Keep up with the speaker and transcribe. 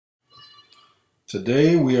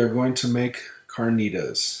Today we are going to make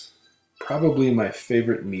carnitas, probably my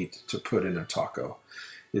favorite meat to put in a taco.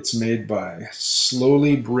 It's made by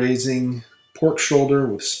slowly braising pork shoulder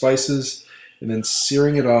with spices and then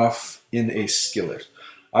searing it off in a skillet.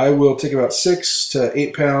 I will take about 6 to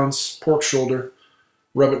 8 pounds pork shoulder,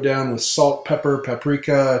 rub it down with salt, pepper,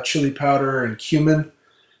 paprika, chili powder, and cumin.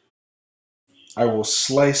 I will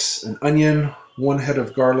slice an onion, 1 head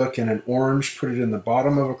of garlic, and an orange, put it in the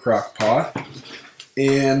bottom of a crock pot,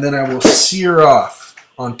 and then I will sear off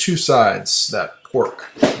on 2 sides that pork.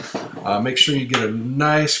 Make sure you get a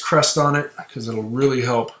nice crust on it because it'll really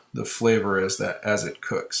help the flavor as it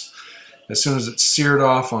cooks. As soon as it's seared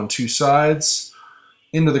off on 2 sides,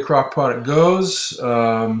 into the crock pot it goes.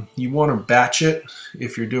 You want to batch it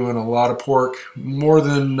if you're doing a lot of pork, more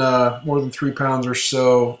than 3 pounds or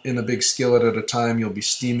so in the big skillet at a time. You'll be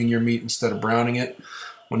steaming your meat instead of browning it.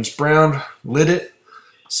 When it's browned, lid it,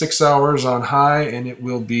 6 hours on high, and it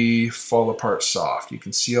will be fall apart soft. You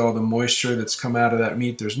can see all the moisture that's come out of that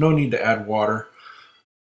meat. There's no need to add water.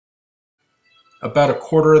 About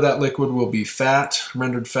 1/4 of that liquid will be fat,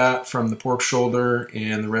 rendered fat from the pork shoulder,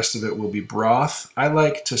 and the rest of it will be broth. I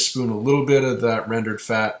like to spoon a little bit of that rendered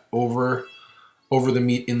fat over the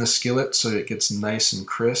meat in the skillet so it gets nice and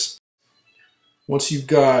crisp. Once you've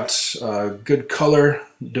got good color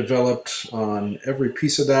developed on every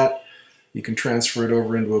piece of that, you can transfer it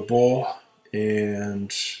over into a bowl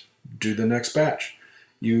and do the next batch.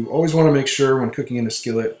 You always want to make sure when cooking in a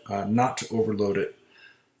skillet not to overload it.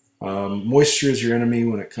 Moisture is your enemy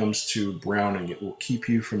when it comes to browning. It will keep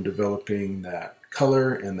you from developing that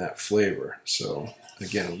color and that flavor. So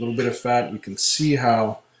again, a little bit of fat. You can see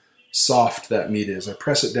how soft that meat is. I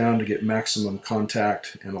press it down to get maximum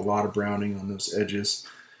contact and a lot of browning on those edges.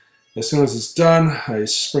 As soon as it's done, I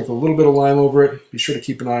sprinkle a little bit of lime over it. Be sure to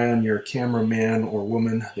keep an eye on your cameraman or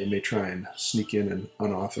woman. They may try and sneak in an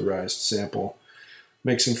unauthorized sample.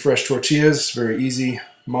 Make some fresh tortillas, very easy.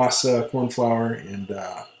 Masa, corn flour, and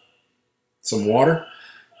some water.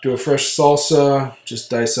 Do a fresh salsa. Just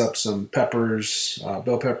dice up some peppers,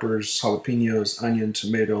 bell peppers, jalapenos, onion,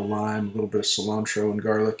 tomato, lime, a little bit of cilantro and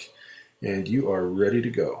garlic, and you are ready to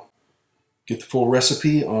go. Get the full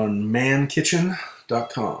recipe on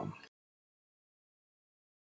MÄNNKITCHEN.com.